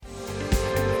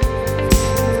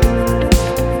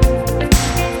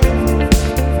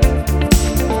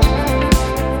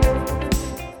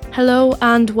Hello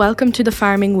and welcome to the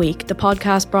Farming Week, the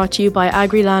podcast brought to you by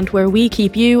Agriland, where we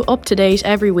keep you up to date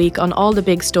every week on all the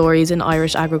big stories in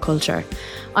Irish agriculture.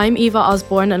 I'm Eva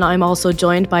Osborne and I'm also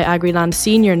joined by Agriland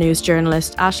senior news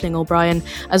journalist Aisling O'Brien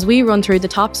as we run through the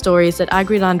top stories that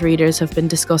Agriland readers have been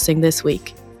discussing this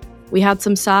week. We had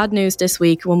some sad news this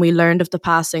week when we learned of the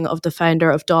passing of the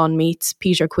founder of Dawn Meats,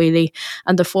 Peter Queally,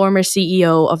 and the former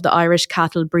CEO of the Irish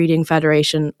Cattle Breeding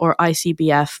Federation, or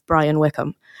ICBF, Brian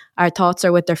Wickham. Our thoughts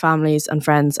are with their families and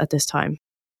friends at this time.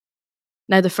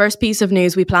 Now, the first piece of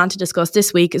news we plan to discuss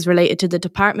this week is related to the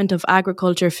Department of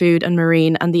Agriculture, Food and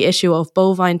Marine and the issue of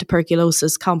bovine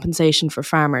tuberculosis compensation for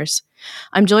farmers.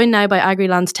 I'm joined now by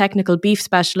Agriland's technical beef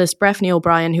specialist, Breffney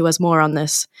O'Brien, who has more on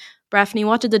this. Breffney,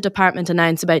 what did the department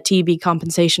announce about TB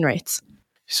compensation rates?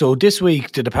 So this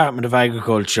week, the Department of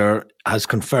Agriculture has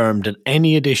confirmed that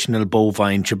any additional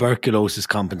bovine tuberculosis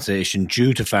compensation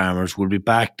due to farmers will be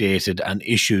backdated and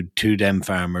issued to them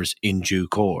farmers in due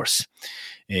course.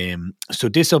 So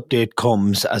this update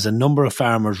comes as a number of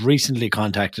farmers recently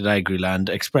contacted Agriland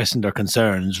expressing their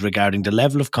concerns regarding the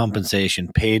level of compensation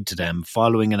paid to them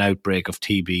following an outbreak of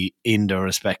TB in their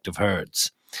respective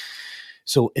herds.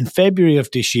 So in February of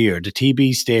this year, the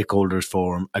TB Stakeholders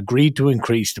Forum agreed to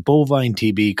increase the bovine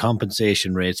TB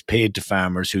compensation rates paid to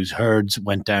farmers whose herds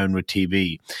went down with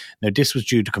TB. Now, this was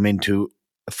due to come into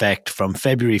effect from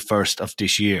February 1st of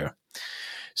this year.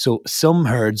 So some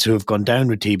herds who have gone down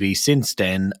with TB since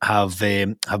then have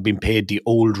been paid the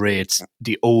old rates,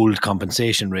 the old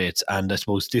compensation rates, and I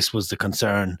suppose this was the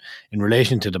concern in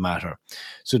relation to the matter.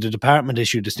 So the department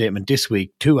issued a statement this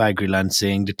week to Agriland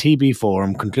saying the TB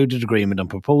Forum concluded agreement on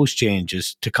proposed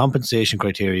changes to compensation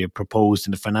criteria proposed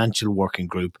in the financial working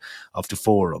group of the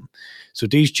forum. So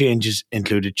these changes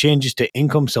included changes to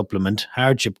income supplement,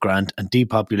 hardship grant and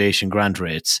depopulation grant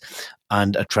rates,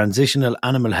 and a transitional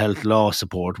animal health law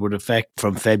support would affect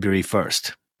from February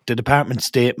 1st. The department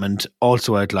statement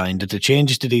also outlined that the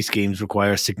changes to these schemes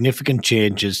require significant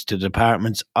changes to the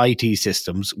department's IT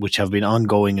systems, which have been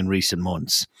ongoing in recent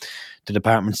months. The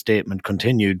department statement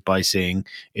continued by saying,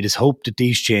 it is hoped that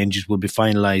these changes will be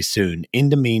finalised soon. In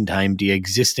the meantime, the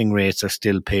existing rates are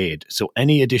still paid, so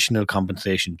any additional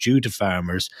compensation due to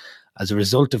farmers as a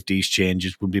result of these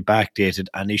changes will be backdated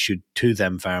and issued to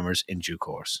them farmers in due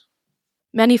course.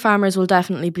 Many farmers will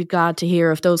definitely be glad to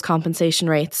hear of those compensation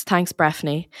rates. Thanks,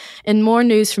 Breffney. In more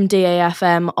news from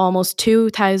DAFM, almost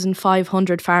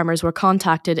 2,500 farmers were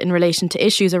contacted in relation to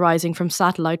issues arising from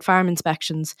satellite farm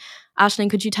inspections. Aisling,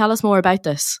 could you tell us more about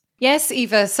this? Yes,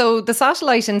 Eva. So the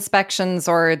satellite inspections,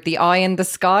 or the eye in the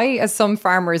sky, as some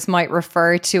farmers might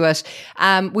refer to it,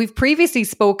 we've previously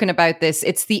spoken about this.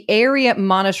 It's the Area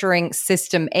Monitoring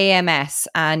System, AMS,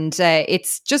 and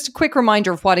it's just a quick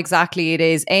reminder of what exactly it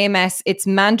is. AMS, it's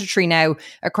mandatory now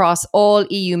across all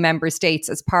EU member states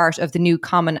as part of the new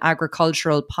Common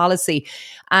Agricultural Policy,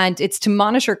 and it's to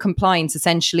monitor compliance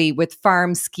essentially with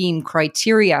farm scheme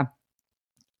criteria.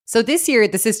 So this year,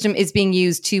 the system is being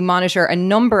used to monitor a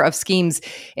number of schemes,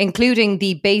 including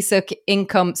the Basic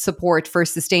Income Support for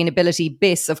Sustainability,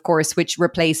 BIS, of course, which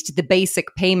replaced the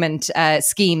Basic Payment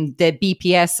Scheme, the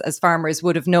BPS, as farmers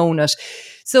would have known it.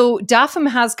 So DAFM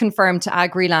has confirmed to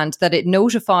Agriland that it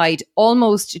notified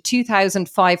almost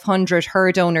 2,500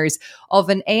 herd owners of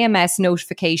an AMS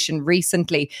notification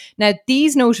recently. Now,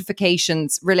 these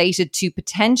notifications related to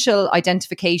potential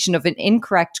identification of an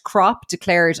incorrect crop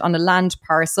declared on a land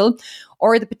parcel,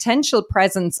 or the potential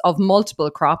presence of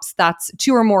multiple crops, that's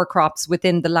two or more crops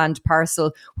within the land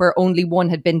parcel where only one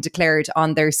had been declared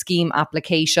on their scheme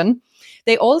application.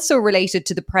 They also related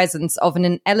to the presence of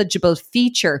an ineligible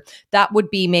feature. That would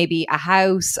be maybe a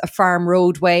house, a farm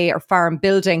roadway or farm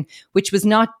building, which was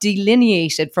not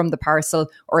delineated from the parcel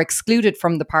or excluded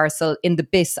from the parcel in the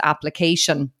BIS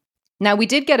application. Now, we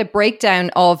did get a breakdown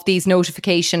of these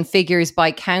notification figures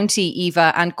by county,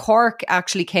 Eva, and Cork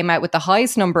actually came out with the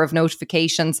highest number of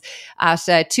notifications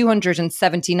at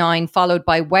 279, followed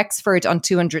by Wexford on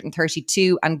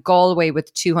 232 and Galway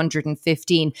with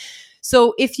 215.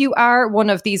 So if you are one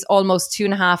of these almost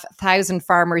 2,500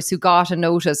 farmers who got a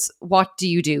notice, what do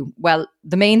you do? Well,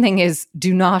 the main thing is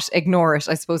do not ignore it.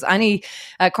 I suppose any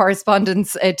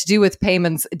correspondence to do with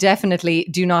payments, definitely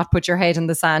do not put your head in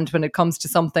the sand when it comes to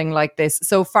something like this.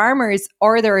 So farmers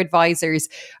or their advisors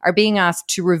are being asked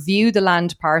to review the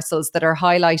land parcels that are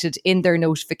highlighted in their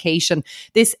notification.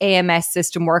 This AMS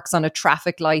system works on a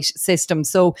traffic light system.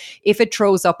 So if it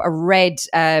throws up a red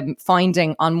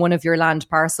finding on one of your land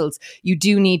parcels, you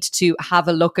do need to have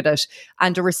a look at it.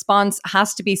 And a response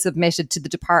has to be submitted to the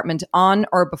department on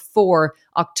or before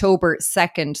October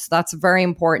 2nd. So that's a very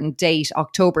important date,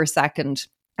 October 2nd.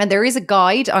 And there is a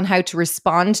guide on how to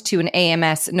respond to an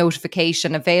AMS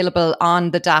notification available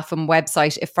on the DAFM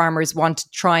website if farmers want to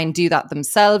try and do that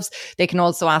themselves. They can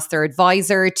also ask their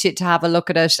advisor to have a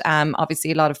look at it.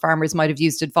 Obviously, a lot of farmers might have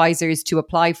used advisors to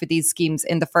apply for these schemes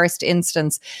in the first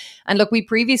instance. And look, we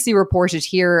previously reported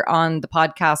here on the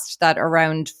podcast that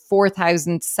around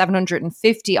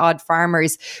 4,750 odd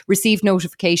farmers received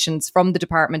notifications from the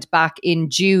department back in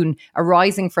June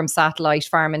arising from satellite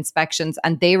farm inspections,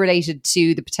 and they related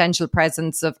to the potential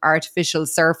presence of artificial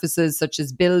surfaces such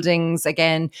as buildings,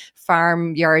 again,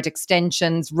 farmyard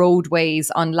extensions,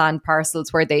 roadways on land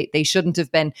parcels where they shouldn't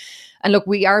have been. And look,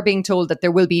 we are being told that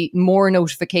there will be more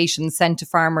notifications sent to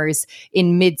farmers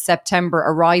in mid-September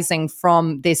arising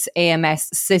from this AMS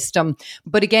system.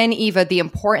 But again, Eva, the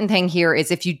important thing here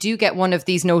is if you do get one of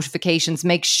these notifications,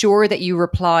 make sure that you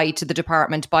reply to the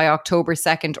department by October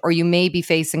 2nd, or you may be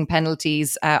facing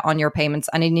penalties on your payments.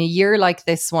 And in a year like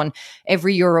this one,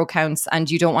 every euro counts and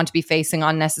you don't want to be facing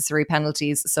unnecessary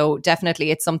penalties. So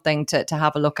definitely it's something to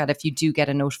have a look at if you do get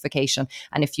a notification.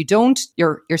 And if you don't,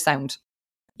 you're sound.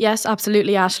 Yes,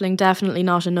 absolutely, Aisling. Definitely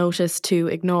not a notice to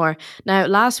ignore. Now,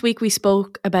 last week we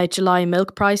spoke about July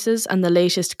milk prices and the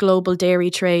latest Global Dairy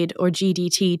Trade or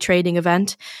GDT trading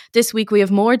event. This week we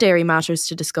have more dairy matters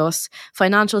to discuss.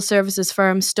 Financial services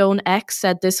firm StoneX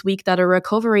said this week that a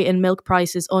recovery in milk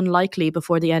price is unlikely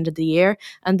before the end of the year,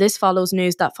 and this follows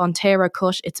news that Fonterra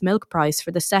cut its milk price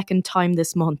for the second time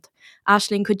this month.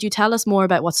 Aisling, could you tell us more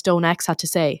about what StoneX had to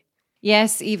say?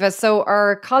 Yes, Eva. So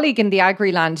our colleague in the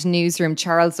Agriland newsroom,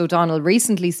 Charles O'Donnell,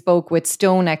 recently spoke with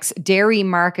StoneX dairy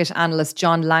market analyst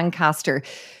John Lancaster.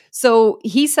 So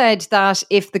he said that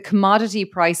if the commodity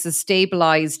prices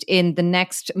stabilised in the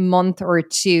next month or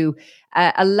two,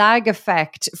 a lag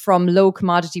effect from low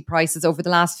commodity prices over the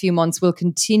last few months will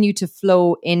continue to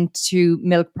flow into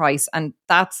milk price. And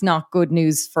that's not good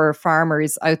news for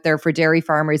farmers out there, for dairy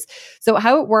farmers. So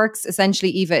how it works essentially,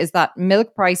 Eva, is that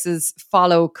milk prices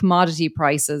follow commodity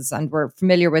prices. And we're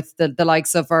familiar with the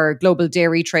likes of our global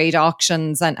dairy trade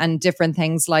auctions and different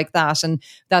things like that. And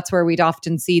that's where we'd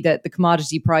often see the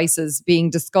commodity prices being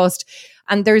discussed.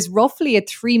 And there's roughly a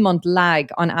 3-month lag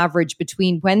on average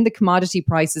between when the commodity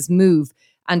prices move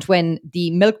and when the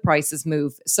milk prices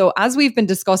move. So as we've been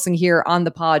discussing here on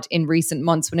the pod in recent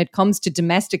months, when it comes to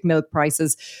domestic milk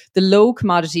prices, the low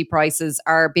commodity prices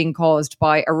are being caused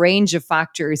by a range of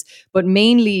factors, but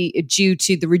mainly due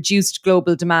to the reduced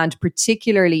global demand,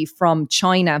 particularly from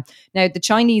China. Now, the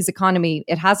Chinese economy,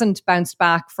 it hasn't bounced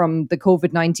back from the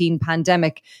COVID-19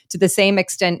 pandemic to the same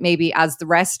extent maybe as the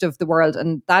rest of the world.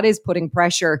 And that is putting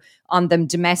pressure on them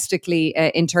domestically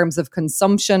in terms of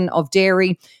consumption of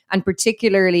dairy, and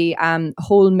particularly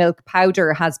whole milk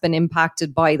powder has been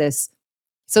impacted by this.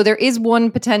 So there is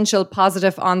one potential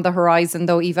positive on the horizon,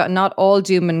 though, Eva, not all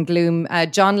doom and gloom.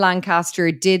 John Lancaster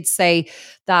did say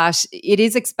that it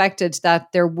is expected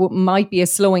that there might be a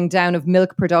slowing down of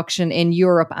milk production in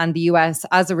Europe and the US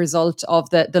as a result of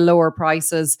the lower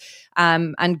prices.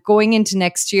 And going into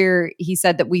next year, he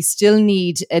said that we still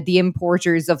need the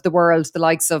importers of the world, the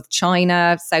likes of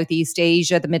China, Southeast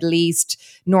Asia, the Middle East,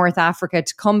 North Africa,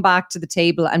 to come back to the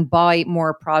table and buy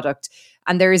more product.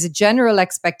 And there is a general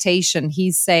expectation,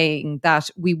 he's saying,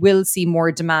 that we will see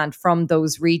more demand from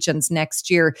those regions next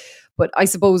year. But I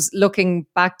suppose looking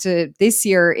back to this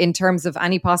year in terms of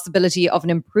any possibility of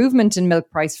an improvement in milk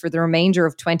price for the remainder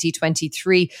of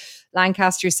 2023,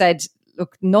 Lancaster said,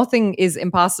 look, nothing is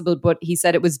impossible, but he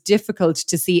said it was difficult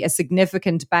to see a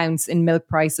significant bounce in milk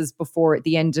prices before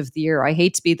the end of the year. I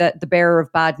hate to be the bearer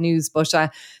of bad news, but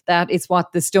that is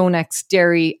what the StoneX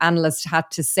dairy analyst had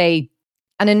to say.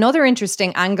 And another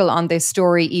interesting angle on this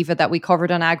story, Eva, that we covered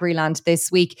on Agriland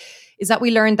this week is that we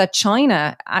learned that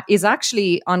China is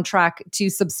actually on track to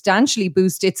substantially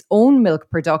boost its own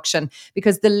milk production,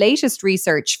 because the latest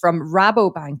research from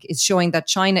Rabobank is showing that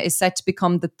China is set to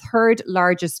become the third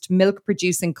largest milk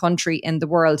producing country in the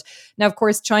world. Now, of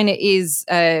course, China is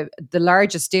the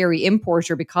largest dairy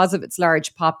importer because of its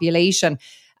large population.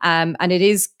 And it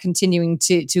is continuing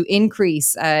to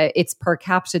increase its per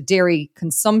capita dairy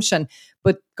consumption.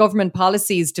 But government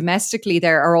policies domestically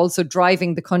there are also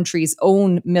driving the country's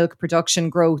own milk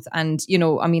production growth. And, you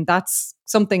know, I mean, that's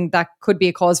something that could be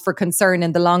a cause for concern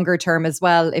in the longer term as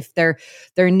well, if their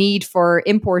need for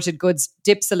imported goods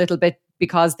dips a little bit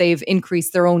because they've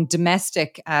increased their own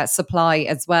domestic supply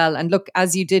as well. And look,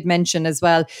 as you did mention as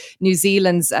well, New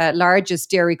Zealand's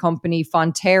largest dairy company,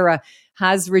 Fonterra,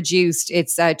 has reduced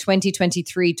its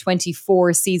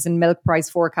 2023-24 season milk price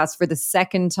forecast for the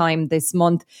second time this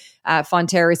month.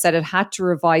 Fonterra said it had to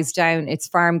revise down its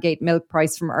Farmgate milk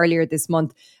price from earlier this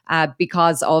month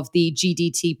because of the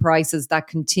GDT prices that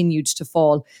continued to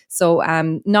fall. So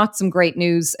not some great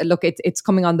news. Look, it's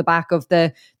coming on the back of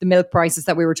the milk prices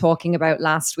that we were talking about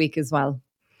last week as well.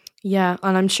 Yeah,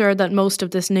 and I'm sure that most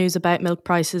of this news about milk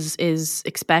prices is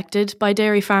expected by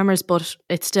dairy farmers, but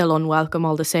it's still unwelcome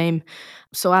all the same.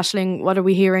 So Aisling, what are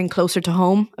we hearing closer to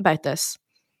home about this?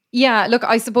 Yeah, look,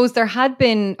 I suppose there had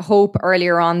been hope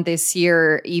earlier on this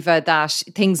year, Eva, that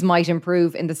things might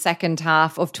improve in the second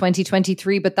half of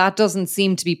 2023, but that doesn't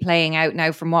seem to be playing out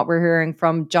now from what we're hearing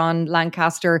from John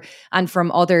Lancaster and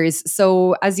from others.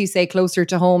 So as you say, closer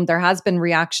to home, there has been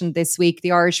reaction this week.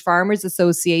 The Irish Farmers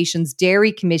Association's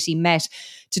Dairy Committee met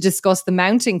to discuss the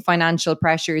mounting financial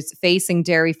pressures facing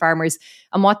dairy farmers.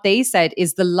 And what they said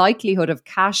is the likelihood of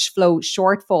cash flow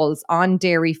shortfalls on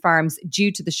dairy farms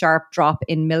due to the sharp drop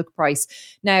in milk price.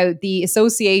 Now, the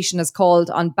association has called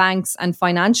on banks and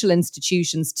financial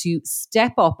institutions to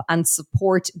step up and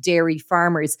support dairy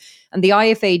farmers. And the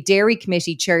IFA Dairy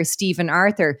Committee Chair Stephen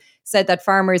Arthur said that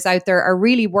farmers out there are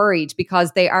really worried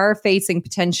because they are facing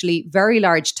potentially very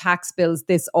large tax bills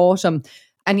this autumn.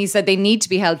 And he said they need to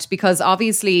be helped because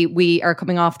obviously we are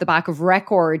coming off the back of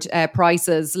record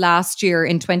prices last year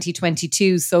in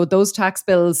 2022. So those tax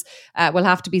bills will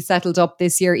have to be settled up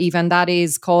this year. Even that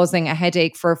is causing a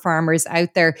headache for farmers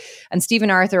out there. And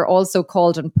Stephen Arthur also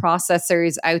called on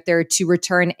processors out there to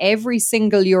return every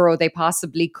single euro they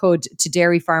possibly could to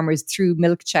dairy farmers through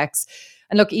milk checks.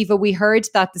 And look, Eva, we heard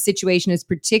that the situation is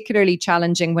particularly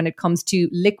challenging when it comes to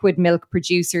liquid milk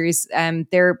producers.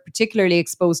 They're particularly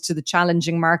exposed to the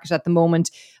challenging market at the moment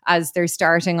as they're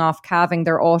starting off calving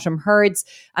their autumn herds.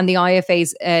 And the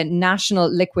IFA's national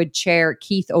liquid chair,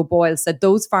 Keith O'Boyle, said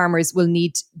those farmers will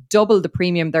need double the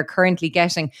premium they're currently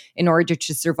getting in order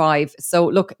to survive. So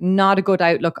look, not a good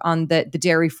outlook on the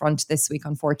dairy front this week,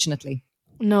 unfortunately.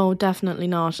 No, definitely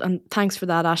not. And thanks for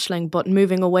that, Aisling. But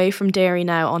moving away from dairy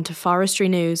now onto forestry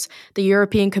news, the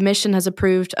European Commission has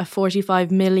approved a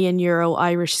 €45 million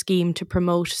Irish scheme to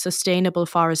promote sustainable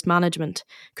forest management.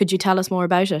 Could you tell us more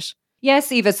about it?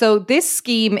 Yes, Eva. So this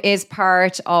scheme is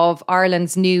part of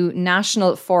Ireland's new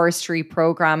National Forestry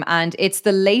Programme, and it's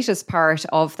the latest part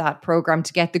of that programme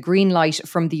to get the green light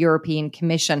from the European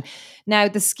Commission. Now,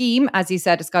 the scheme, as you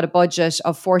said, has got a budget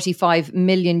of €45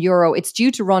 million. It's due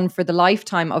to run for the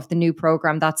lifetime of the new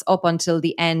programme. That's up until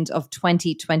the end of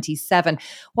 2027.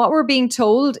 What we're being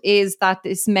told is that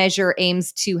this measure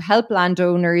aims to help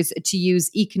landowners to use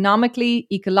economically,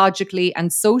 ecologically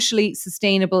and socially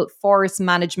sustainable forest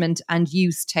management and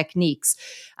use techniques.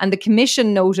 And the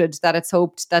Commission noted that it's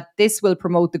hoped that this will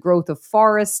promote the growth of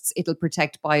forests, it'll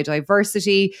protect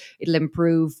biodiversity, it'll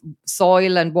improve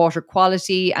soil and water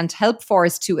quality and help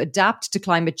forests to adapt to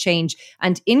climate change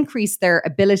and increase their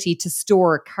ability to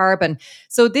store carbon.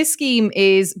 So this scheme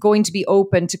is going to be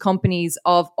open to companies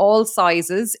of all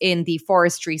sizes in the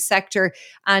forestry sector,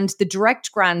 and the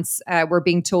direct grants, we're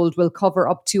being told, will cover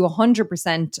up to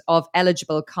 100% of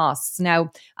eligible costs.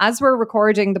 Now, as we're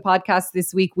recording the podcast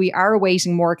this week, we are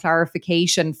awaiting more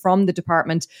clarification from the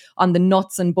department on the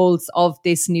nuts and bolts of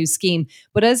this new scheme.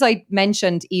 But as I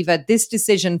mentioned, Eva, this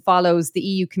decision follows the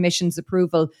EU Commission's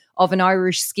approval of an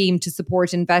Irish scheme to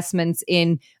support investments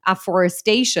in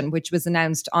afforestation, which was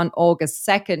announced on August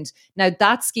 2nd. Now,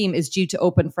 that scheme is due to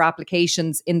open for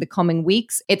applications in the coming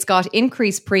weeks. It's got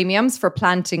increased premiums for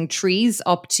planting trees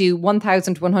up to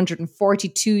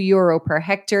 €1,142 per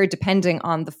hectare, depending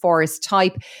on the forest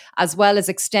type, as well as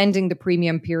extending the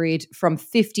premium period from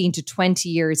 15 to 20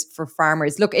 years for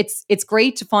farmers. Look, it's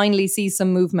great to finally see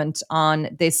some movement on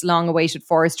this long-awaited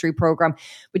forestry programme,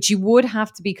 but you would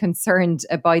have to be concerned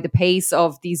by the pace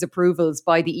of these approvals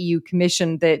by the EU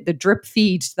Commission, the drip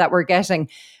feed that we're getting.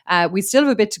 We still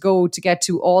have a bit to go to get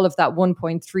to all of that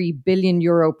 €1.3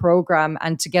 billion programme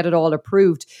and to get it all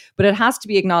approved. But it has to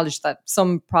be acknowledged that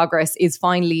some progress is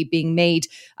finally being made.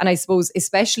 And I suppose,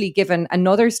 especially given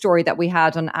another story that we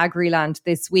had on Agriland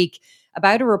this week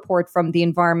about a report from the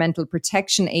Environmental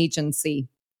Protection Agency.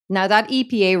 Now, that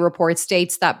EPA report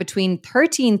states that between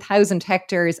 13,000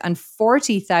 hectares and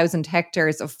 40,000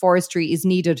 hectares of forestry is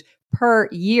needed per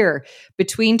year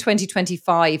between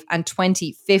 2025 and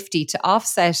 2050 to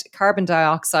offset carbon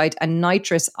dioxide and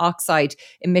nitrous oxide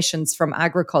emissions from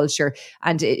agriculture.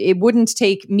 And it wouldn't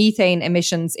take methane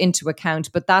emissions into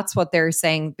account, but that's what they're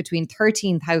saying, between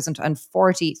 13,000 and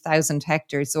 40,000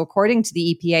 hectares. So according to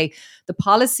the EPA, the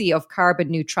policy of carbon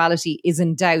neutrality is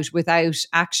in doubt without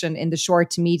action in the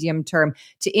short to medium term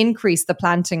to increase the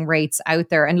planting rates out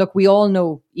there. And look, we all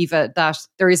know Eva, that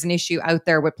there is an issue out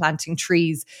there with planting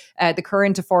trees. The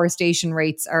current deforestation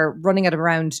rates are running at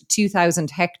around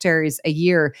 2,000 hectares a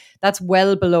year. That's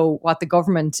well below what the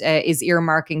government is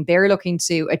earmarking. They're looking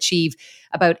to achieve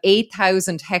about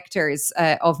 8,000 hectares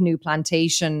of new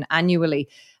plantation annually.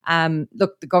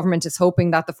 Look, the government is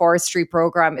hoping that the forestry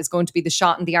programme is going to be the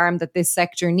shot in the arm that this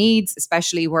sector needs,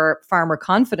 especially where farmer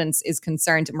confidence is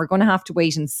concerned. And we're going to have to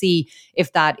wait and see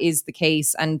if that is the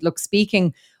case. And look,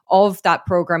 speaking of that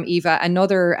programme, Eva,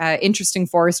 another interesting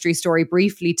forestry story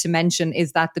briefly to mention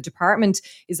is that the department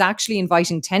is actually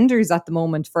inviting tenders at the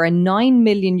moment for a €9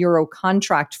 million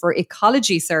contract for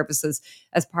ecology services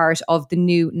as part of the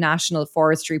new National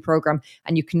Forestry Programme.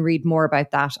 And you can read more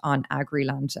about that on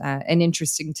Agriland. An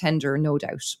interesting tender, no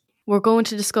doubt. We're going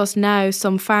to discuss now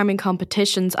some farming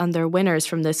competitions and their winners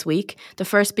from this week. The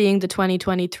first being the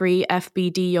 2023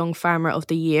 FBD Young Farmer of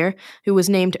the Year, who was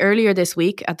named earlier this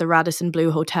week at the Radisson Blu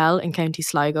Hotel in County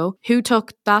Sligo. Who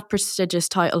took that prestigious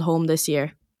title home this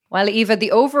year? Well, Eva,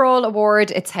 the overall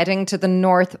award, it's heading to the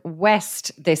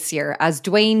northwest this year as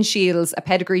Dwayne Shields, a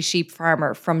pedigree sheep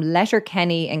farmer from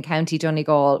Letterkenny in County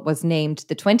Donegal, was named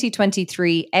the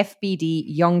 2023 FBD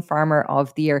Young Farmer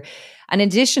of the Year. And in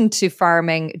addition to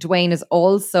farming, Dwayne is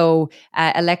also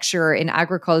a lecturer in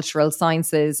agricultural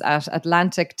sciences at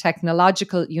Atlantic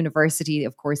Technological University,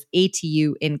 of course,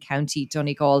 ATU in County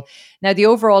Donegal. Now, the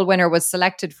overall winner was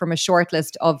selected from a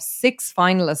shortlist of 6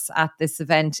 finalists at this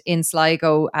event in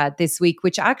Sligo this week,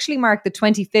 which actually marked the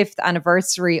 25th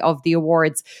anniversary of the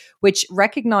awards, which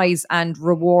recognise and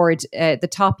reward the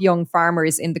top young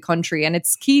farmers in the country. And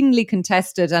it's keenly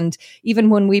contested. And even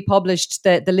when we published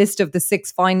the list of the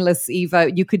 6 finalists,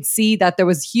 Eva, you could see that there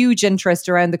was huge interest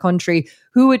around the country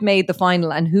who had made the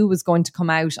final and who was going to come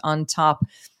out on top.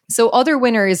 So other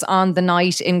winners on the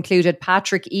night included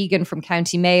Patrick Egan from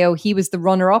County Mayo. He was the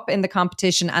runner-up in the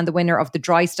competition and the winner of the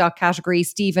dry stock category.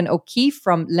 Stephen O'Keefe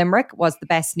from Limerick was the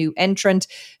best new entrant.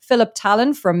 Philip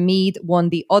Talon from Meath won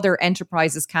the other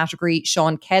enterprises category.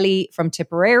 Sean Kelly from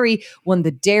Tipperary won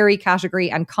the dairy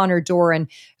category. And Conor Doran,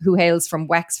 who hails from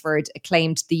Wexford,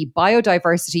 claimed the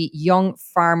Biodiversity Young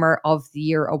Farmer of the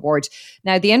Year award.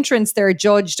 Now, the entrants, they're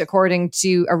judged according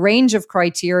to a range of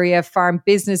criteria: farm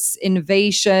business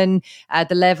innovation,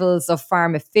 the levels of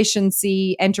farm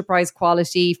efficiency, enterprise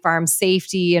quality, farm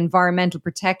safety, environmental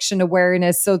protection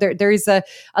awareness. So there is a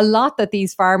lot that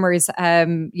these farmers,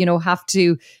 have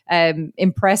to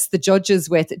impress the judges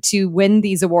with to win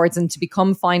these awards and to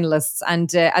become finalists.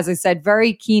 And as I said,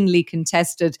 very keenly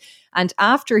contested. And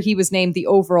after he was named the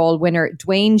overall winner,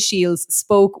 Dwayne Shields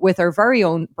spoke with our very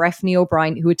own Breffney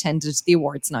O'Brien, who attended the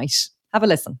awards night. Have a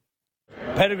listen.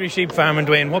 Pedigree sheep farming,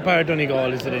 Dwayne. What part of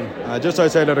Donegal is it in? Just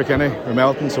outside Letterkenny,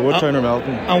 Ramelton, so Woodtown,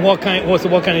 Ramelton. And what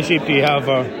kind of sheep do you have?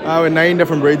 With 9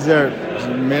 different breeds there,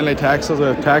 mainly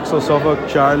Texels, Suffolk,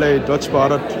 Charlie, Dutch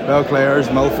Spotted, Belclairs,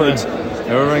 Milfords,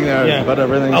 everything there, yeah. But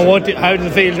everything. And how does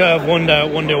it feel to have won the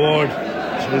award?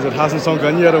 Jeez, it hasn't sunk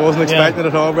in yet. I wasn't expecting it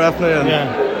at all, Breffney, and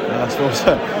I suppose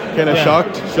kind of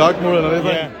shocked more than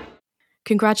anything. Yeah.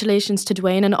 Congratulations to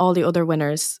Dwayne and all the other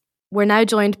winners. We're now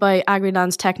joined by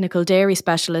Agriland's technical dairy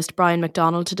specialist Brian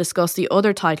McDonald to discuss the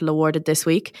other title awarded this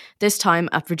week, this time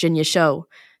at Virginia Show.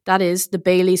 That is the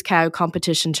Bailey's Cow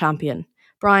Competition Champion.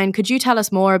 Brian, could you tell us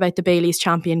more about the Bailey's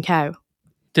Champion Cow?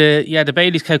 The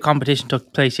Bailey's Cow competition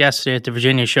took place yesterday at the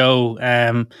Virginia Show.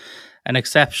 An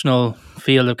exceptional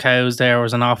field of cows there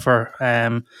was an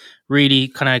offer. Really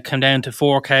kind of came down to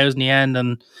 4 cows in the end,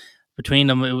 and between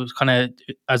them, it was kind of,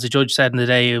 as the judge said in the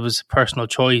day, it was personal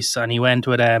choice, and he went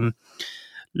with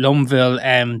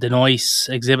Lumville Denoise,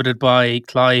 exhibited by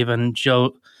Clive and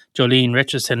Jolene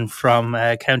Richardson from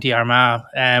County Armagh.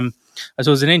 I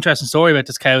suppose an interesting story about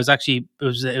this cow is actually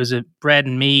it was bred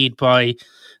in Meath by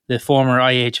the former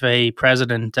IHFA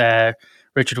president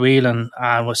Richard Whelan,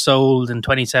 and was sold in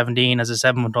 2017 as a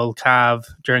 7-month-old calf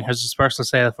during his dispersal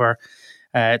sale for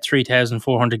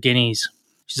 3,400 guineas.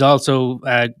 She's also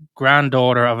a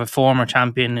granddaughter of a former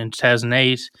champion in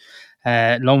 2008,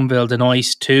 Lumville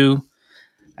Denoise too.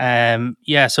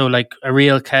 So like a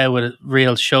real cow with a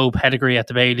real show pedigree at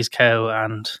the Bailey's Cow,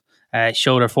 and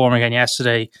showed her form again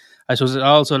yesterday. I suppose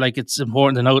also it's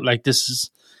important to note this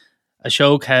is a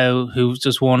show cow who's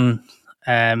just won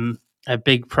a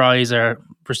big prize or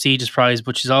prestigious prize,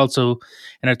 but she's also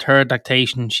in her 3rd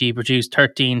lactation. She produced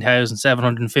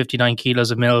 13,759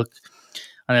 kilos of milk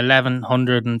and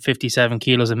 1,157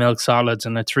 kilos of milk solids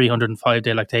in a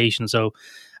 305-day lactation. So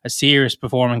a serious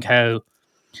performing cow.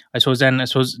 I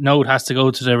suppose note has to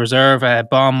go to the reserve.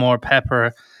 Bombmore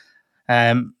Pepper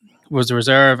was the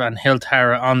reserve, and Hill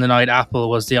Tower on the Night Apple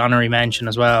was the honorary mention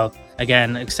as well.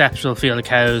 Again, exceptional field of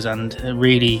cows and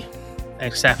really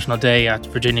exceptional day at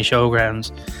Virginia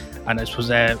Showgrounds, and it was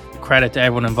a credit to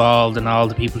everyone involved and all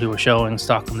the people who were showing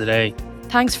stock on the day.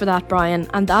 Thanks for that, Brian.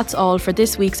 And that's all for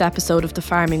this week's episode of The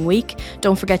Farming Week.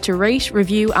 Don't forget to rate,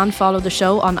 review and follow the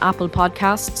show on Apple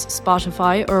Podcasts,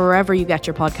 Spotify or wherever you get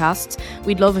your podcasts.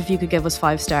 We'd love if you could give us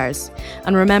 5 stars.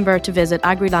 And remember to visit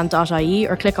Agriland.ie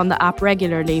or click on the app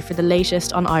regularly for the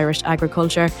latest on Irish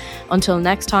agriculture. Until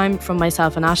next time, from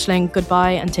myself and Aisling,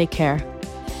 goodbye and take care.